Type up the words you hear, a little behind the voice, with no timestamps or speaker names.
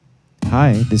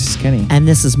Hi, this is Kenny. And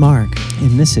this is Mark.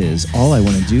 And this is All I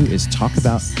Want to Do Is Talk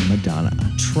About Madonna.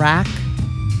 Track.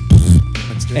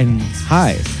 Let's do it. And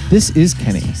hi, this is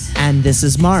Kenny. And this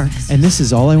is Mark. And this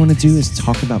is All I Want to Do Is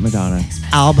Talk About Madonna.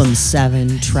 Album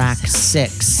 7, track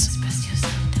 6.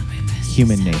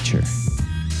 Human Nature.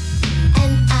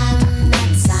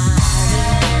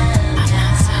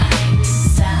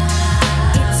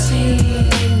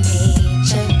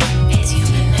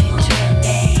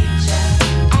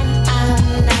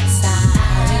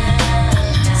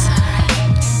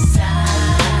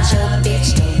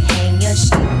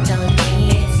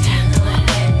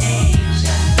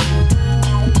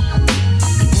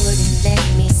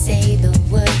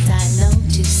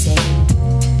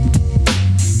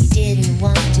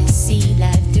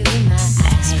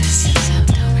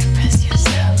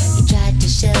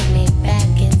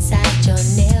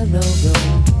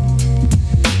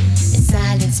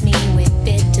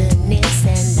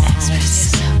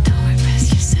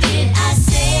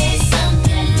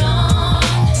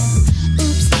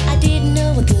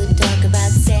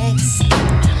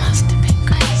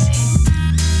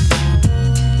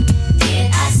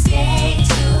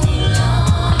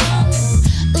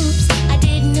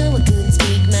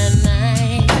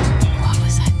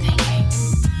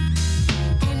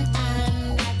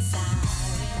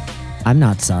 I'm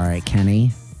not sorry,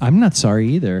 Kenny. I'm not sorry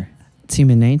either. It's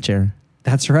Human Nature.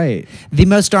 That's right. The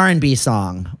most R&B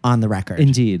song on the record.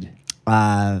 Indeed.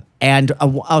 And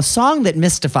a song that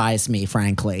mystifies me,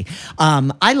 frankly.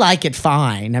 I like it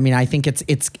fine. I mean, I think it's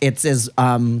as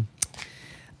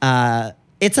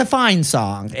it's a fine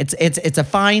song. It's a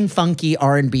fine, funky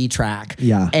R&B track.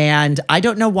 Yeah. And I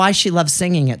don't know why she loves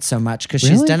singing it so much because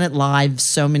she's done it live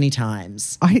so many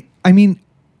times. I mean,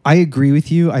 I agree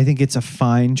with you. I think it's a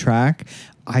fine track.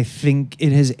 I think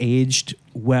it has aged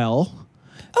well.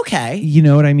 Okay. You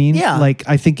know what I mean? Yeah. Like,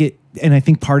 I think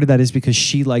part of that is because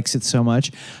she likes it so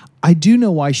much. I do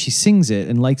know why she sings it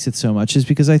and likes it so much is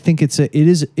because I think it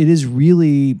is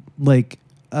really like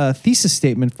a thesis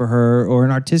statement for her or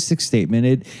an artistic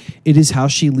statement. It is how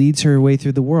she leads her way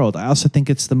through the world. I also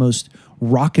think it's the most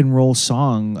rock and roll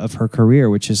song of her career,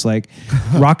 which is like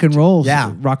rock and roll.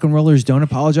 Yeah. Rock and rollers don't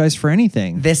apologize for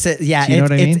anything. This is, yeah, Do you know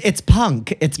what I mean? It's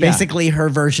punk. It's basically her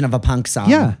version of a punk song.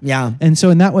 Yeah. Yeah. And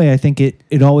so in that way, I think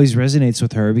it always resonates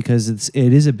with her because it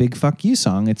is a big fuck you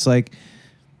song. It's like,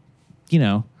 you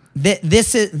know.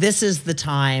 This is the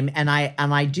time, and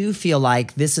I do feel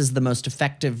like this is the most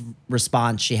effective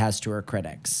response she has to her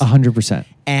critics. 100%.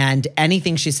 And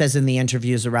anything she says in the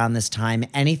interviews around this time,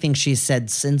 anything she's said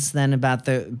since then about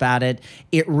it,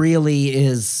 it really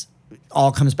is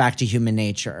all comes back to human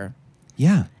nature.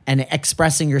 Yeah. And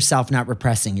expressing yourself, not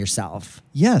repressing yourself.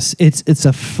 Yes, it's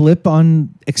a flip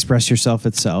on express yourself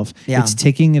itself. Yeah. It's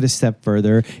taking it a step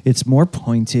further. It's more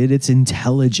pointed. It's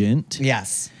intelligent.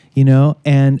 Yes. You know,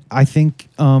 and I think,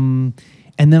 and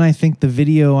then I think the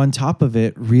video on top of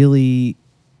it really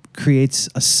creates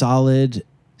a solid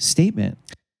statement.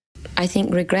 I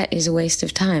think regret is a waste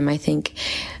of time. I think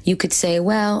you could say,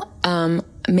 well,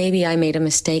 maybe I made a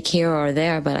mistake here or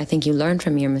there, but I think you learn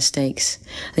from your mistakes.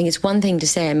 I think it's one thing to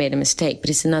say I made a mistake, but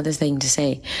it's another thing to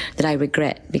say that I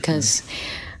regret because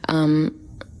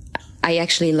I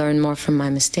actually learn more from my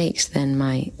mistakes than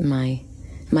my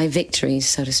victories,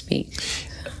 so to speak.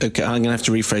 Okay, I'm going to have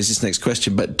to rephrase this next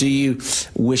question, but do you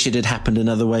wish it had happened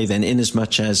another way then, in as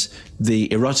much as the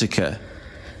Erotica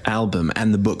album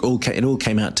and the book, it all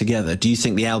came out together? Do you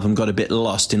think the album got a bit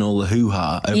lost in all the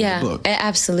hoo-ha over the book? Yeah,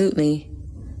 absolutely.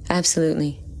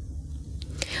 Absolutely.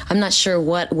 I'm not sure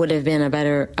what would have been a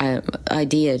better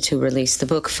idea to release the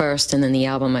book first and then the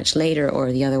album much later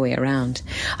or the other way around.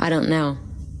 I don't know.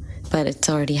 But it's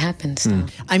already happened. So.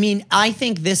 I mean, I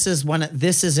think this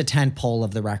is a tent pole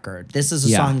of the record. This is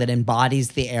a song that embodies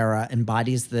the era,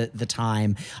 embodies the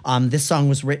time. This song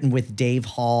was written with Dave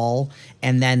Hall,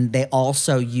 and then they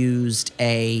also used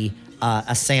a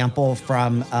sample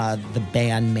from the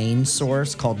band Main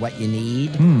Source called "What You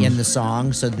Need" in the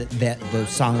song, so that the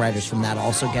songwriters from that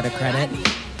also get a credit.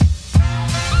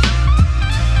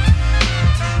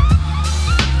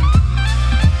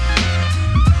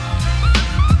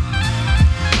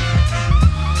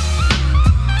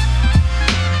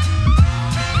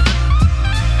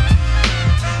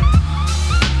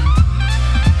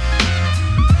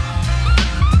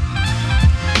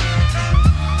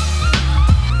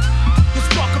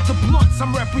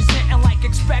 I'm representing like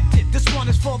expected. This one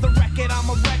is for the record. I'm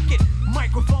a record.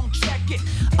 Microphone check it.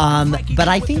 But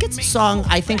I think it's a song.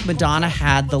 I think Madonna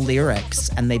had the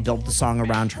lyrics, and they built the song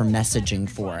around her messaging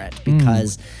for it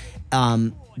because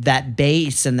that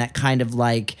bass and that kind of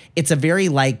like, it's a very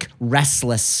like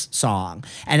restless song.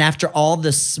 And after all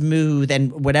the smooth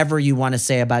and whatever you want to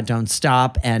say about Don't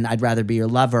Stop and I'd Rather Be Your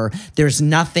Lover, there's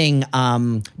nothing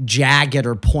jagged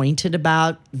or pointed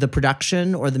about the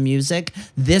production or the music.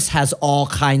 This has all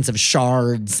kinds of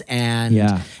shards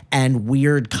and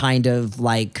weird kind of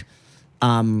like,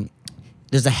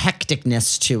 there's a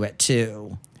hecticness to it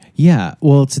too. Yeah,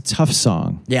 well, it's a tough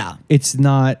song. Yeah. It's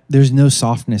not, there's no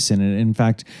softness in it. In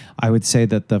fact, I would say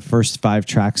that the first 5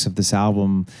 tracks of this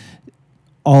album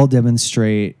all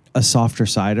demonstrate a softer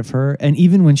side of her. And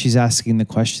even when she's asking the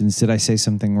questions, did I say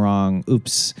something wrong?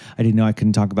 Oops, I didn't know I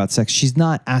couldn't talk about sex. She's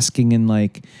not asking in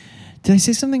like, did I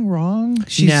say something wrong?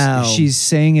 She's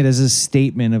saying it as a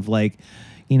statement of like,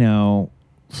 you know,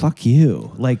 fuck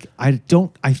you. Like, I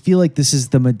feel like this is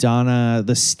the Madonna,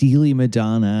 the steely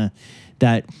Madonna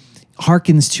that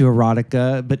harkens to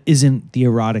erotica, but isn't the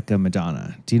erotica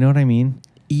Madonna. Do you know what I mean?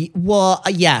 Well,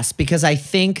 yes, because I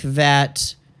think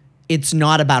that it's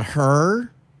not about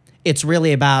her. It's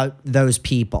really about those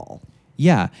people.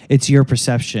 Yeah, it's your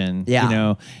perception, you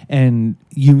know, and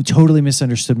you totally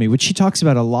misunderstood me, which she talks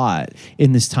about a lot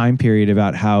in this time period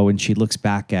about how when she looks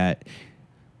back at,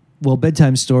 well,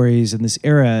 bedtime stories and this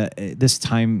era, this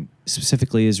time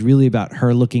specifically is really about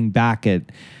her looking back at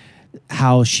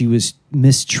how she was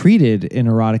mistreated in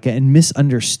erotica and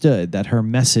misunderstood, that her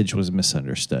message was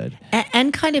misunderstood.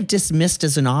 And kind of dismissed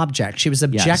as an object. She was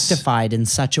objectified in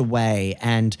such a way.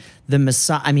 And the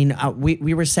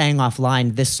we were saying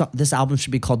offline, this album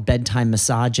should be called Bedtime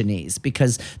Misogynies,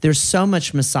 because there's so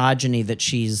much misogyny that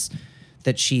she's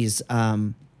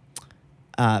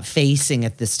facing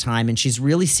at this time. And she's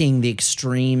really seeing the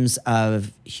extremes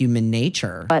of human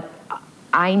nature. But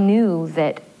I knew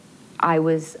that I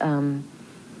was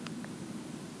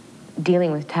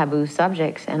dealing with taboo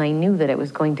subjects, and I knew that it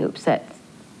was going to upset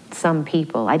some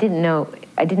people. I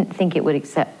didn't think it would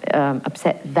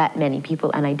upset that many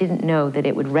people, and I didn't know that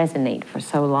it would resonate for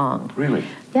so long. Really?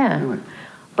 Yeah. Really?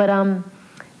 But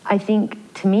I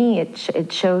think, to me,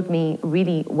 it showed me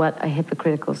really what a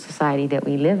hypocritical society that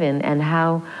we live in, and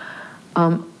how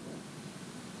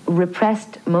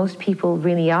repressed most people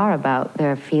really are about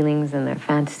their feelings and their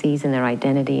fantasies and their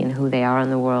identity and who they are in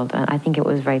the world. And I think it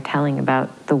was very telling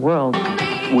about the world.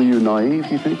 Were you naive,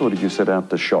 do you think, or did you set out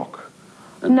to shock?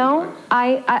 No,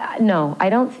 I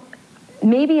don't.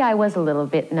 Maybe I was a little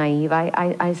bit naive,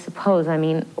 I suppose. I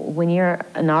mean, when you're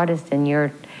an artist and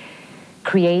you're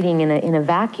creating in a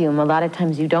vacuum, a lot of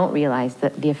times you don't realize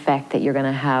the effect that you're going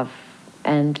to have,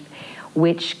 and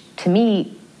which, to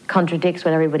me, contradicts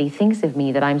what everybody thinks of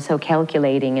me, that I'm so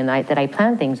calculating and that I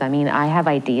plan things. I mean, I have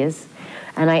ideas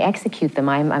and I execute them.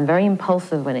 I'm very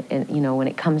impulsive when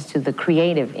it comes to the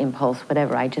creative impulse,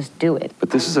 whatever. I just do it. But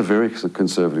this is a very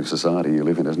conservative society you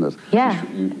live in, isn't it? Yeah,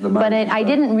 but I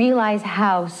didn't realize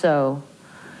how so.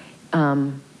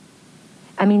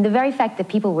 I mean, the very fact that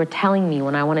people were telling me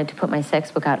when I wanted to put my sex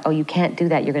book out, oh, you can't do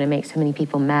that, you're going to make so many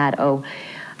people mad,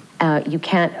 you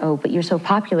can't, but you're so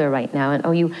popular right now. And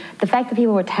the fact that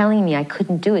people were telling me I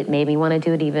couldn't do it made me want to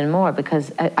do it even more,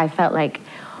 because I felt like,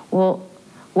 well,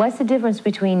 what's the difference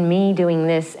between me doing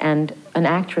this and an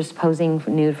actress posing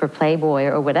nude for Playboy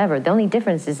or whatever? The only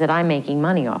difference is that I'm making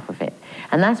money off of it.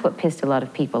 And that's what pissed a lot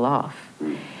of people off.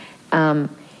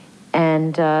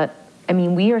 I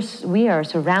mean, we are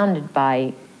surrounded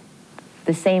by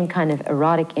the same kind of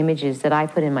erotic images that I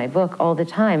put in my book all the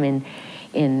time,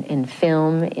 in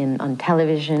film, on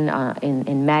television,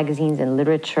 in magazines and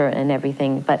literature and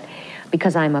everything. But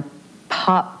because I'm a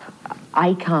pop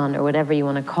icon or whatever you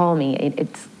want to call me,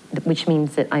 which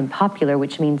means that I'm popular,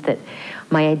 which means that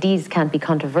my ideas can't be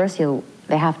controversial,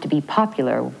 they have to be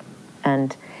popular.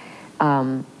 And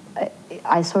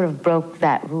I sort of broke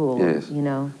that rule, yes. You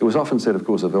know. It was often said, of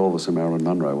course, of Elvis and Marilyn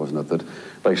Monroe, wasn't it, that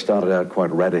they started out quite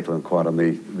radical and quite on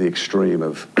the extreme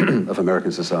of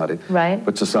American society. Right.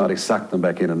 But society sucked them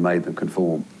back in and made them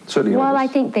conform. Certainly well, Elvis. I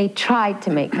think they tried to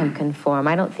make them conform.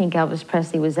 I don't think Elvis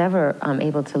Presley was ever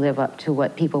able to live up to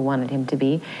what people wanted him to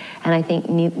be. And I think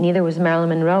neither was Marilyn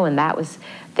Monroe, and that was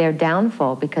their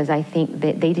downfall, because I think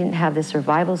that they didn't have the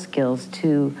survival skills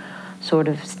to sort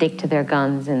of stick to their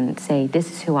guns and say,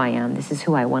 this is who I am, this is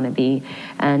who I want to be,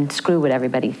 and screw what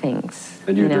everybody thinks.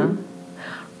 And you know? do?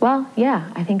 Well,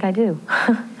 yeah, I think I do.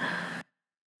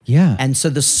 Yeah. And so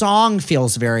the song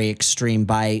feels very extreme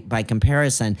by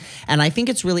comparison. And I think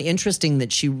it's really interesting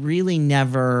that she really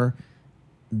never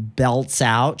belts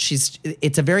out.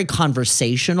 It's a very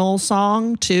conversational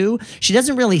song too. She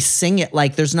doesn't really sing it,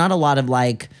 like there's not a lot of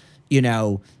like, you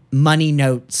know, money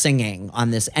note singing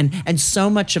on this, and so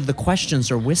much of the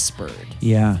questions are whispered.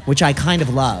 Yeah. Which I kind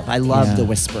of love. I love the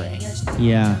whispering.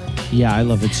 Yeah. Yeah, I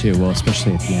love it too. Well,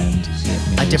 especially at the end.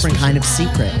 A different kind of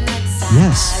secret.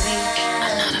 Yes.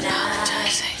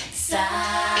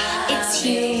 It's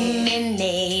human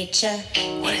nature.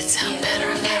 Would it sound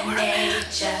better if I were a man?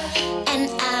 And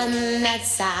I'm not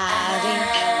sorry.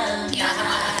 You're the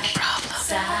one with the problem.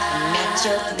 I'm not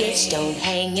your bitch. Don't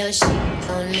hang your shit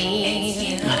on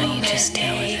me. Why don't you just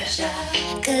deal with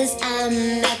it? 'Cause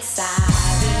I'm not sorry.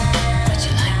 Would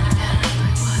you like me better if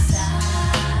I was?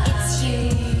 It's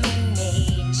human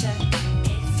nature.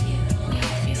 It's you. We all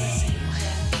feel the same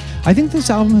way. I think this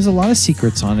album has a lot of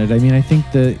secrets on it. I mean, I think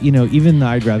even the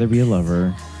I'd Rather Be a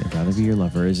Lover, I'd Rather Be Your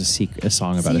Lover is a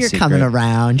song about a secret. You're coming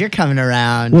around. You're coming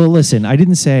around. Well, listen, I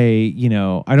didn't say,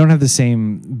 I don't have the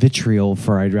same vitriol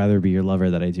for I'd Rather Be Your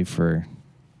Lover that I do for,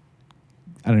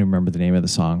 I don't even remember the name of the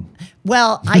song.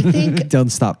 Well, I think... Don't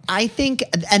Stop. I think,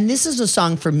 and this is a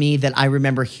song for me that I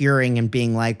remember hearing and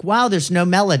being like, wow, there's no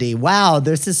melody. Wow,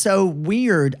 this is so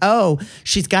weird. Oh,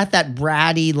 she's got that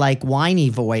bratty, like, whiny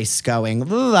voice going.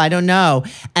 Ooh, I don't know.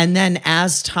 And then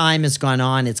as time has gone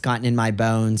on, it's gotten in my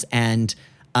bones. And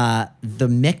the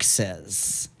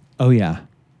mixes. Oh, yeah.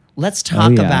 Let's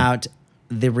talk about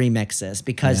the remixes,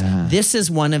 because this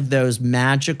is one of those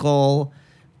magical,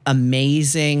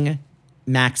 amazing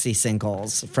maxi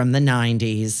singles from the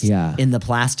 90s in the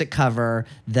plastic cover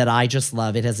that I just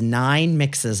love. It has 9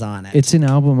 mixes on it. It's an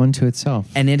album unto itself.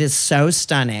 And it is so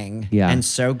stunning and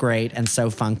so great and so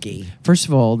funky. First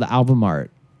of all, the album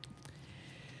art.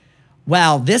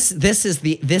 Well, this is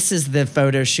the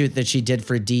photo shoot that she did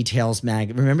for Details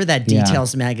mag. Remember that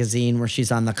Details magazine where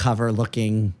she's on the cover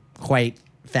looking quite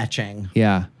fetching?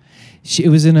 Yeah. It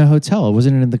was in a hotel.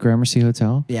 Wasn't it in the Gramercy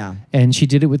Hotel? Yeah. And she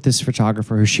did it with this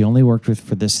photographer who she only worked with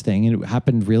for this thing. And it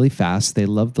happened really fast. They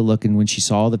loved the look. And when she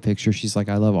saw the picture, she's like,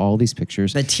 I love all these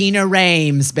pictures. Bettina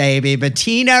Rames, baby.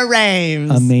 Bettina Rames.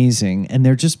 Amazing. And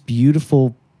they're just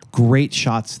beautiful, great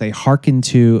shots. They hearken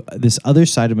to this other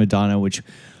side of Madonna, which,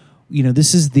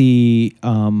 this is the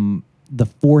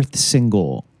 4th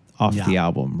single off the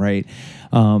album, right?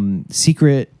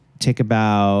 Secret, Take a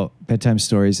Bow, Bedtime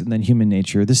Stories, and then Human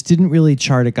Nature. This didn't really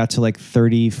chart. It got to like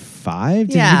 35.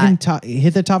 Did it even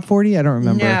hit the top 40? I don't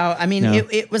remember. No, I mean,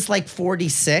 it was like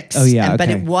 46. Oh, yeah. But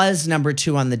it was number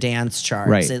 2 on the dance charts.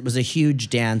 Right. It was a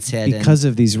huge dance hit. Because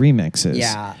of these remixes.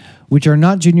 Yeah. Which are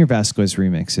not Junior Vasquez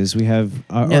remixes. We have...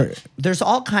 there's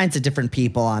all kinds of different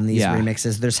people on these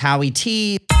remixes. There's Howie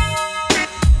T.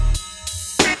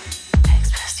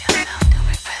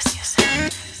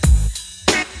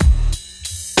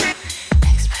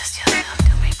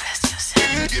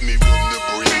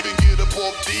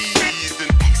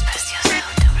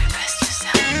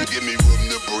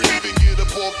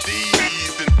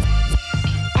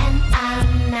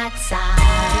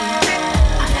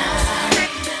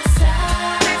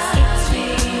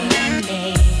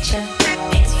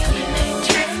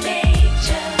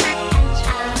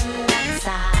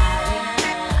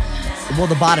 Well,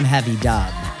 the bottom heavy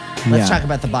dub. Let's talk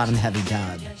about the bottom heavy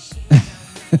dub.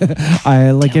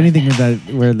 I like anything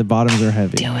where the bottoms are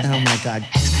heavy. Oh my God.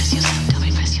 Express yourself, don't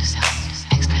repress yourself.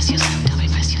 Express yourself, don't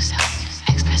repress yourself.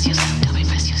 Express yourself, don't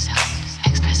repress yourself.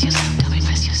 Express yourself, don't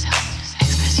repress yourself.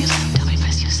 Express yourself, don't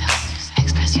repress yourself.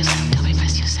 Express yourself, don't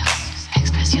repress yourself.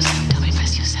 Express yourself, don't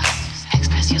repress yourself.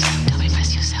 Express yourself, don't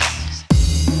repress yourself.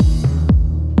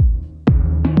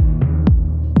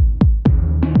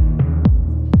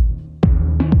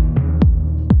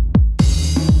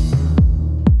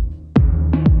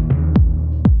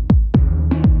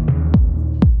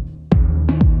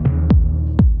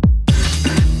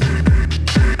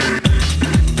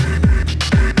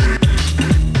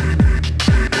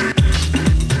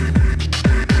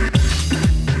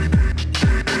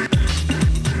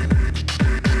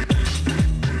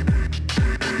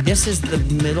 This is the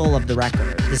middle of the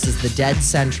record. This is the dead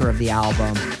center of the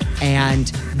album. And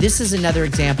this is another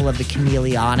example of the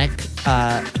chameleonic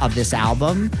of this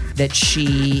album, that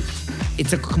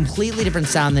it's a completely different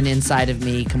sound than Inside of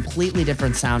Me, completely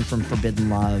different sound from Forbidden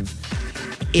Love.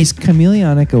 Is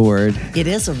chameleonic a word? It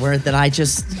is a word that I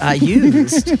just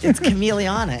used. It's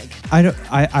chameleonic.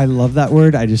 I love that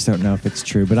word. I just don't know if it's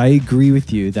true, but I agree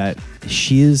with you that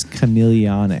she is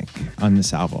chameleonic on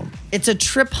this album. It's a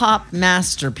trip hop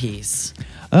masterpiece.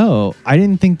 Oh, I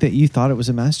didn't think that you thought it was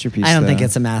a masterpiece. I don't think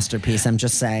it's a masterpiece. I'm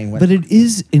just saying. But it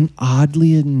is an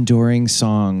oddly enduring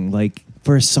song. Like,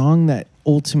 for a song that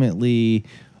ultimately,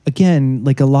 again,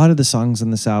 like a lot of the songs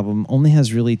on this album only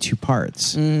has really 2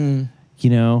 parts.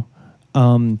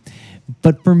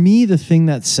 But for me, the thing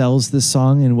that sells this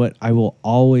song and what I will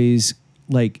always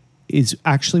like is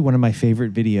actually one of my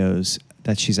favorite videos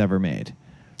that she's ever made.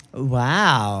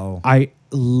 Wow. I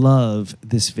love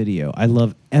this video. I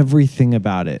love everything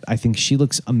about it. I think she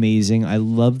looks amazing. I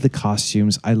love the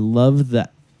costumes. I love the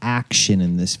action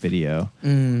in this video.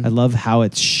 I love how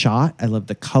it's shot. I love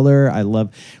the color.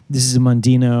 This is a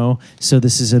Mondino. So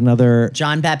this is another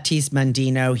John Baptiste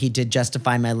Mondino. He did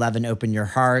Justify My Love and Open Your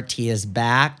Heart. He is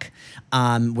back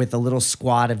with a little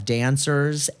squad of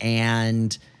dancers,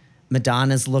 and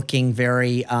Madonna's looking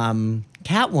very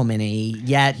Catwoman-y,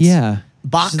 yet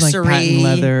boxery. She's like patent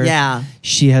leather. Yeah.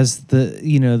 She has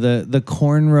the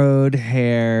cornrowed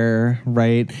hair,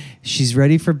 right? She's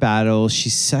ready for battle.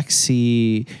 She's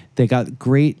sexy. They got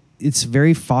great. It's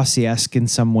very Fosse-esque in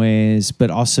some ways,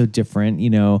 but also different.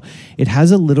 It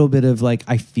has a little bit of like,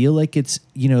 I feel like it's,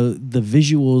 the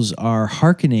visuals are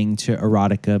hearkening to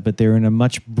erotica, but they're in a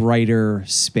much brighter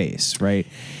space, right?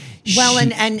 Well,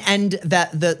 and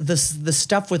the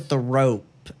stuff with the rope.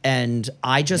 And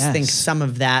I just think some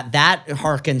of that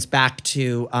harkens back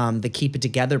to the Keep It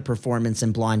Together performance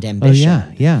in Blonde Ambition.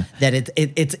 Oh, yeah. That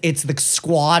it's the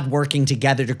squad working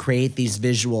together to create these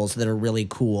visuals that are really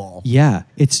cool. Yeah,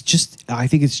 I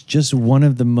think it's just one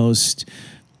of the most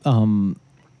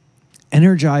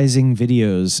energizing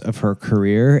videos of her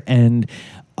career, and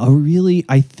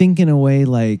I think in a way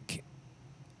like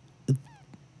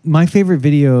my favorite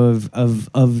video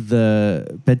of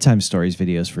the Bedtime Stories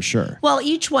videos for sure. Well,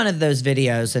 each one of those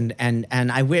videos,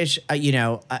 and I wish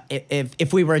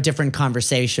if we were a different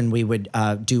conversation, we would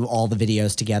do all the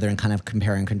videos together and kind of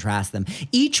compare and contrast them.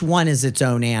 Each one is its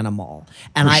own animal,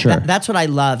 and that's what I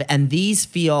love. And these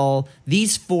four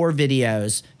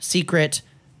videos: Secret,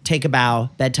 Take a Bow,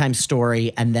 Bedtime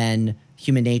Story, and then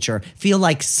Human Nature, feel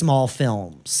like small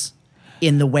films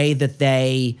in the way that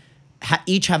they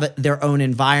each have their own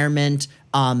environment,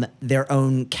 their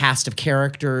own cast of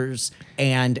characters,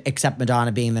 and except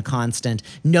Madonna being the constant,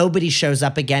 nobody shows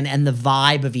up again, and the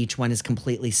vibe of each one is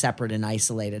completely separate and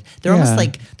isolated. They're almost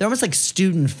like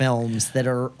student films that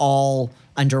are all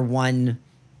under one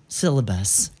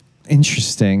syllabus.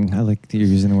 Interesting. I like that you're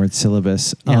using the word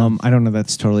syllabus. Yeah. I don't know if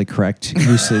that's totally correct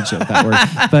usage of that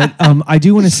word, but I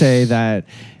do want to say that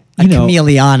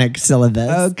chameleonic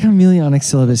syllabus. Chameleonic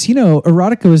syllabus.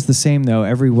 Erotica was the same though.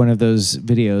 Every one of those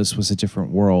videos was a different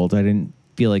world. I didn't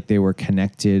feel like they were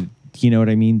connected. You know what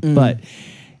I mean? But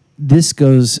this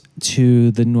goes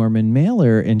to the Norman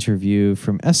Mailer interview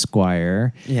from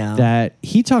Esquire. Yeah. That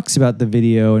he talks about the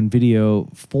video and video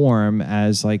form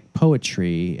as like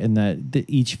poetry, and that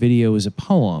each video is a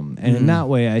poem. And in that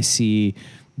way, I see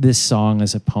this song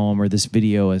as a poem, or this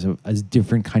video as a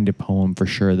different kind of poem for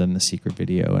sure than the Secret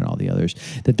video and all the others.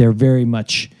 That they're very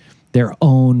much their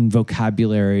own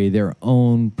vocabulary, their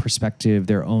own perspective,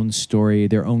 their own story,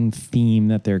 their own theme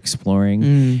that they're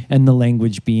exploring, and the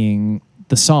language being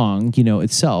the song,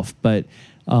 itself. But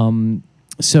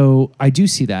so I do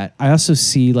see that. I also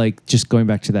see, like, just going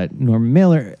back to that Norman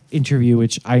Mailer interview,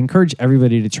 which I encourage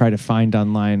everybody to try to find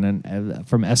online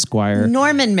from Esquire.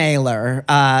 Norman Mailer,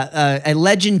 a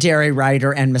legendary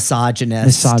writer and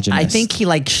misogynist. I think he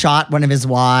shot one of his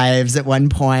wives at one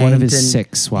point. One of his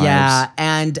 6 wives. Yeah,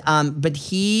 and but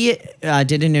he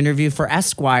did an interview for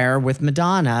Esquire with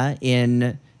Madonna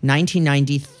in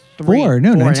 1994.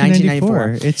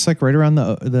 1994. It's like right around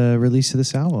the release of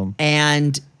this album.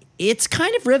 And it's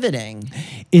kind of riveting.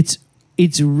 It's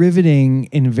riveting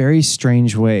in very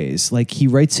strange ways. Like, he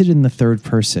writes it in the third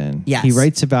person. Yes. He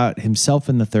writes about himself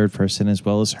in the third person as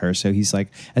well as her. So he's like,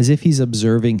 as if he's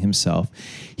observing himself.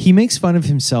 He makes fun of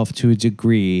himself to a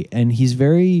degree, and he's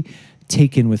very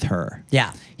taken with her.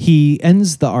 Yeah. He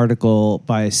ends the article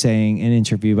by saying,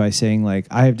 like,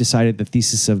 I have decided the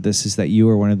thesis of this is that you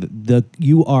are one of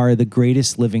you are the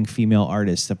greatest living female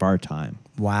artist of our time.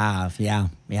 Wow. Yeah.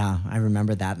 I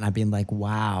remember that. And I've been like,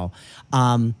 wow.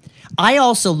 I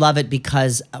also love it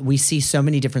because we see so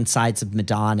many different sides of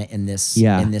Madonna in this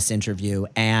interview.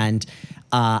 And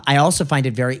I also find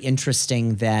it very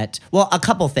interesting that, well, a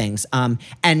couple things.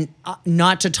 And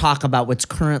not to talk about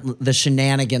the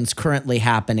shenanigans currently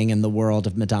happening in the world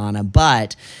of Madonna,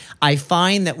 but I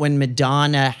find that when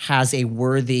Madonna has a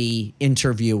worthy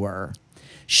interviewer,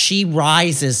 she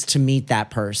rises to meet that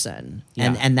person.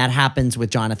 Yeah. And that happens with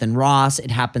Jonathan Ross.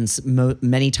 It happens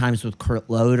many times with Kurt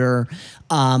Loder.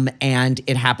 And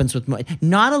it happens with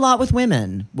not a lot with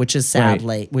women, which is sad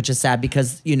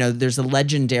because, there's a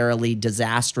legendarily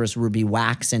disastrous Ruby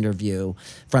Wax interview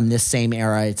from this same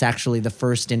era. It's actually the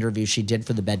first interview she did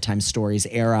for the Bedtime Stories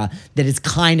era that is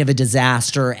kind of a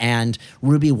disaster, and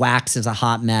Ruby Wax is a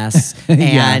hot mess.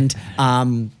 And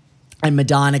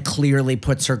Madonna clearly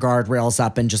puts her guardrails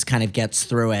up and just kind of gets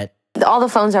through it. all the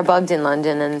phones are bugged in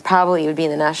London, and probably it would be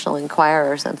in the National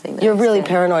Enquirer or something. You're really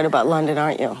paranoid about London,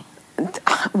 aren't you?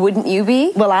 Wouldn't you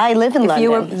be? Well, I live in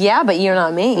London. Yeah, but you're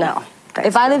not me. No.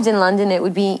 If I lived in London, it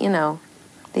would be,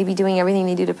 they'd be doing everything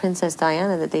they do to Princess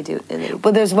Diana that they do.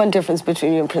 Well, there's one difference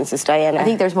between you and Princess Diana. I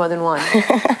think there's more than one.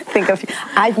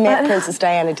 I've met Princess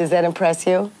Diana. Does that impress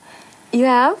you? You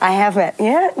have? I have met.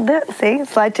 Yeah, see,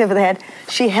 slight tip of the head.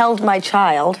 She held my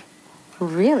child.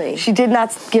 Really? She did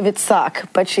not give it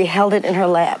suck, but she held it in her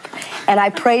lap. And I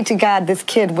prayed to God this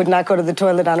kid would not go to the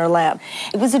toilet on her lap.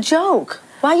 It was a joke.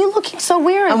 Why are you looking so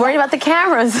weird? I'm worried about the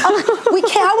cameras. How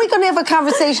are we going to have a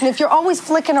conversation if you're always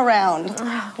flicking around?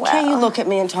 Can't you look at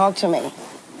me and talk to me?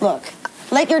 Look,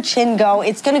 let your chin go.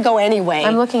 It's going to go anyway.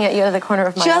 I'm looking at you out of the corner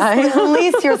of my eye. Just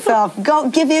release yourself. Go,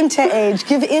 give in to age.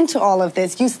 Give in to all of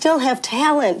this. You still have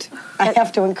talent. I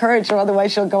have to encourage her,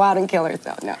 otherwise she'll go out and kill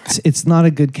herself. No. It's not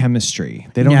a good chemistry.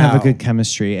 They don't have a good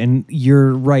chemistry. And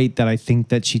you're right that I think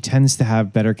that she tends to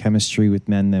have better chemistry with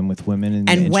men than with women.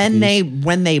 And when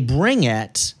they bring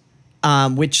it,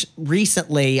 which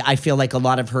recently I feel like a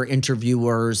lot of her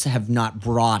interviewers have not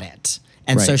brought it.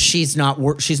 And so she's not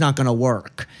going to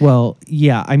work. Well,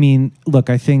 yeah. I mean, look,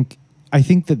 I think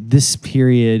that this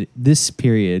period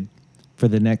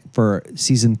for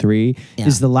season 3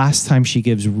 is the last time she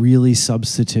gives really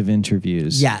substantive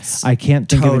interviews. Yes. I can't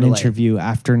think of an interview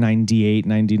after 98,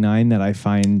 99 that I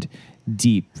find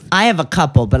deep. I have a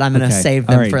couple, but I'm going to save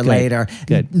them for later.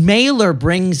 Good. Mailer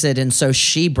brings it, and so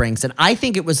she brings it.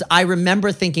 I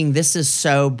remember thinking this is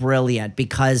so brilliant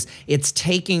because it's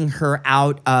taking her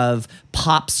out of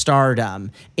pop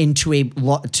stardom into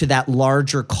to that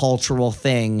larger cultural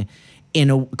thing in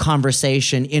a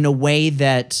conversation in a way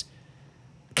that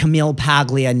Camille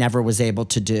Paglia never was able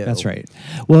to do. That's right.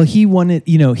 Well, he wanted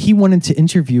to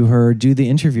interview her, do the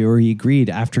interview, or he agreed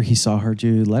after he saw her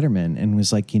do Letterman and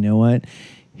was like, you know what?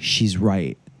 She's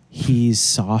right. He's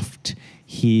soft.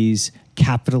 He's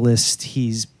capitalist.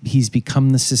 He's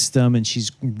become the system, and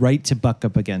she's right to buck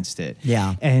up against it.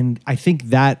 Yeah. And I think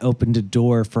that opened a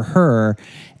door for her.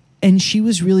 And she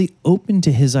was really open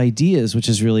to his ideas, which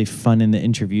is really fun in the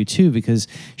interview too, because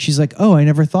she's like, oh, I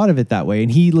never thought of it that way.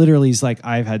 And he literally is like,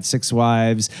 I've had 6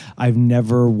 wives. I've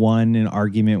never won an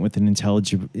argument with an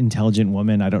intelligent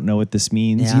woman. I don't know what this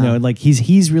means. Yeah. Like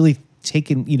he's really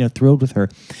taken, thrilled with her.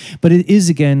 But it is,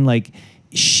 again, like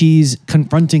she's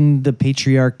confronting the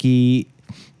patriarchy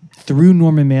through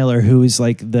Norman Mailer, who is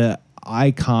like the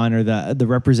icon or the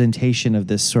representation of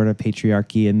this sort of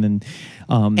patriarchy, and then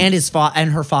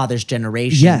and her father's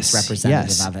generation's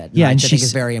representative of it, yeah, which and I think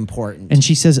is very important. And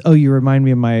she says, "Oh, you remind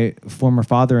me of my former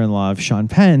father-in-law, of Sean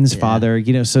Penn's father."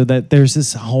 So that there's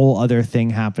this whole other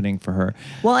thing happening for her.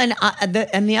 Well, and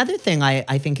the other thing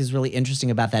I think is really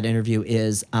interesting about that interview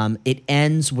is it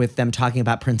ends with them talking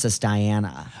about Princess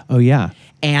Diana. Oh yeah.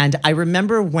 And I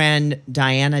remember when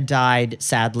Diana died,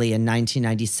 sadly, in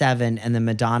 1997, and then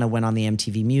Madonna went on the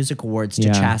MTV Music Awards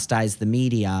to chastise the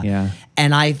media. Yeah.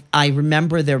 And I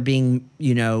remember there being,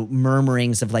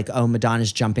 murmurings of like, oh,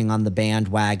 Madonna's jumping on the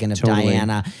bandwagon of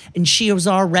Diana. And she was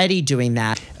already doing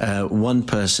that. One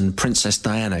person, Princess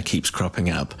Diana, keeps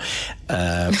cropping up.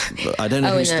 I don't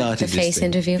know who started the this face thing.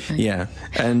 interview? Yeah.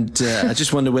 And I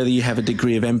just wonder whether you have a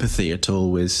degree of empathy at all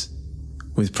with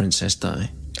Princess Di.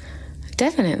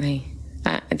 Definitely.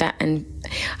 And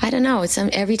I don't know. It's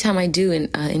every time I do an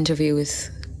interview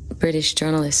with British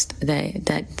journalists,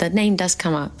 that name does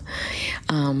come up.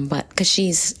 But because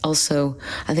she's also,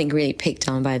 I think, really picked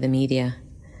on by the media,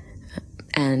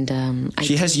 and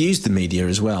she has used the media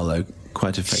as well, though,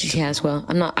 quite effectively. She has. Well,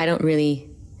 I'm not really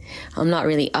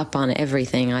up on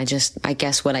everything. I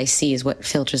guess what I see is what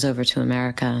filters over to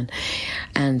America,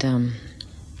 and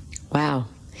wow,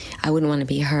 I wouldn't want to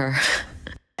be her.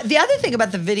 The other thing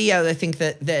about the video I think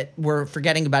that we're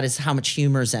forgetting about is how much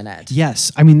humor's in it.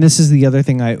 Yes. I mean, this is the other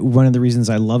thing one of the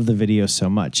reasons I love the video so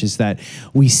much is that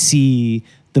we see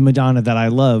the Madonna that I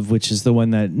love, which is the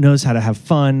one that knows how to have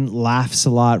fun, laughs a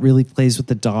lot, really plays with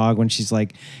the dog when she's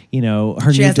like, her new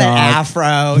dog. She has the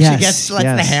afro. Yes, she lets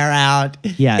the hair out.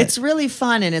 Yeah. It's really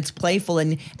fun and it's playful.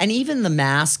 And even the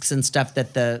masks and stuff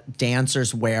that the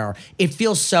dancers wear, it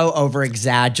feels so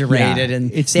over-exaggerated. Yeah, and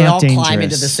it's they not all dangerous. climb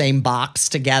into the same box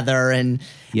together. And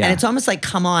it's almost like,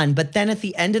 come on. But then at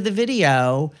the end of the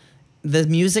video, the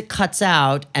music cuts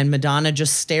out and Madonna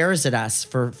just stares at us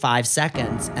for 5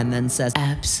 seconds and then says,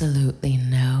 absolutely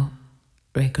no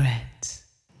regrets.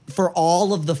 For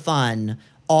all of the fun,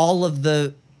 all of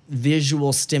the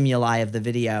visual stimuli of the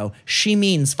video, she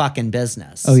means fucking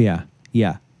business. Oh, yeah.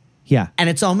 Yeah. Yeah. And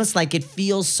it's almost like it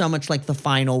feels so much like the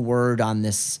final word on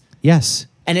this. Yes.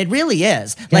 And it really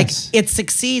is. Yes. Like, it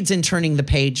succeeds in turning the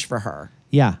page for her.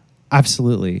 Yeah.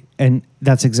 Absolutely. And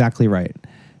that's exactly right.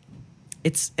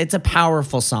 It's a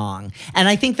powerful song. And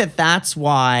I think that's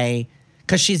why,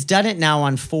 because she's done it now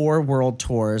on 4 world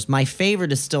tours. My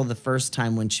favorite is still the first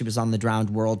time when she was on the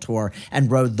Drowned World Tour and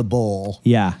rode the bull.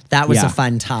 Yeah. That was yeah. a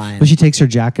fun time. But she takes her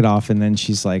jacket off and then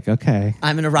she's like, okay.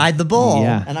 I'm going to ride the bull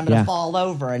Yeah, and I'm going to yeah. fall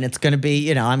over and it's going to be,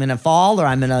 you know, I'm going to fall or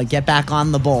I'm going to get back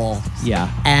on the bull.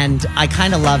 Yeah. And I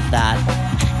kind of love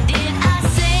that.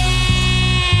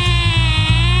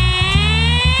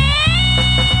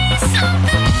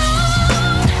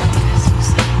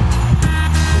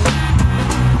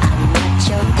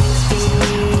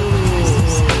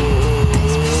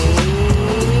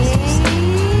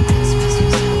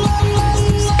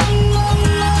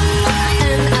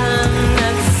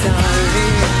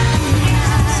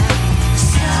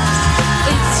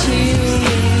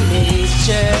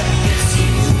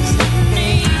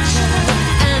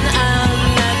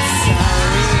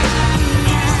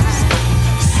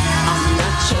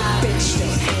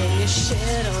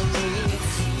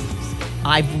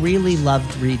 I've really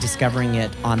loved rediscovering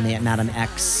it on the Madam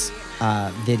X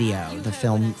video, the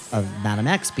film of Madam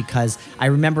X, because I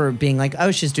remember being like,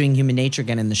 oh, she's doing Human Nature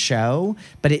again in the show.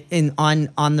 But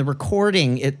on the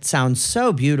recording, it sounds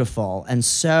so beautiful and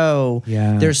so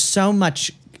there's so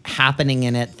much happening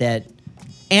in it that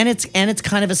and it's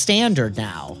kind of a standard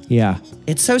now. Yeah.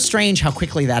 It's so strange how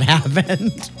quickly that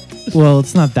happened. Well,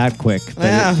 it's not that quick, but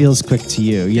Yeah. it feels quick to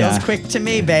you. Yeah. Feels quick to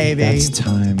me, baby. That's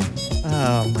time.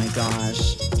 Oh my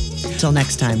gosh. Till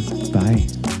next time. Bye.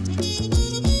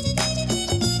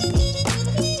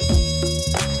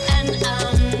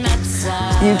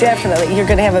 You definitely, you're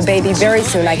going to have a baby very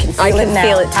soon. I can feel it now.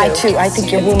 feel it too. I too. I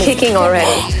think your womb is Kicking already.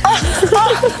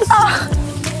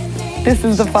 This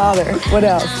is the father. What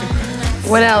else?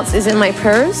 What else is in my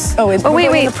purse? Oh, it's wait.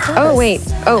 in the purse. Oh, wait.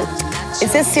 Oh,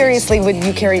 Is this seriously what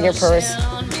you carry in your purse?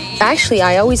 actually,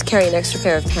 I always carry an extra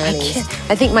pair of panties.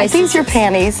 I think my Are these your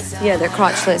panties? yeah, they're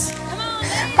crotchless.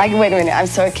 Wait a minute. I'm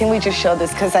sorry. Can we just show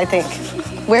this? Because I think,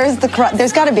 where's the crotch?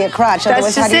 There's got to be a crotch. That's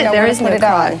Otherwise, just how do you it. know There where is to put no it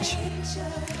on? crotch.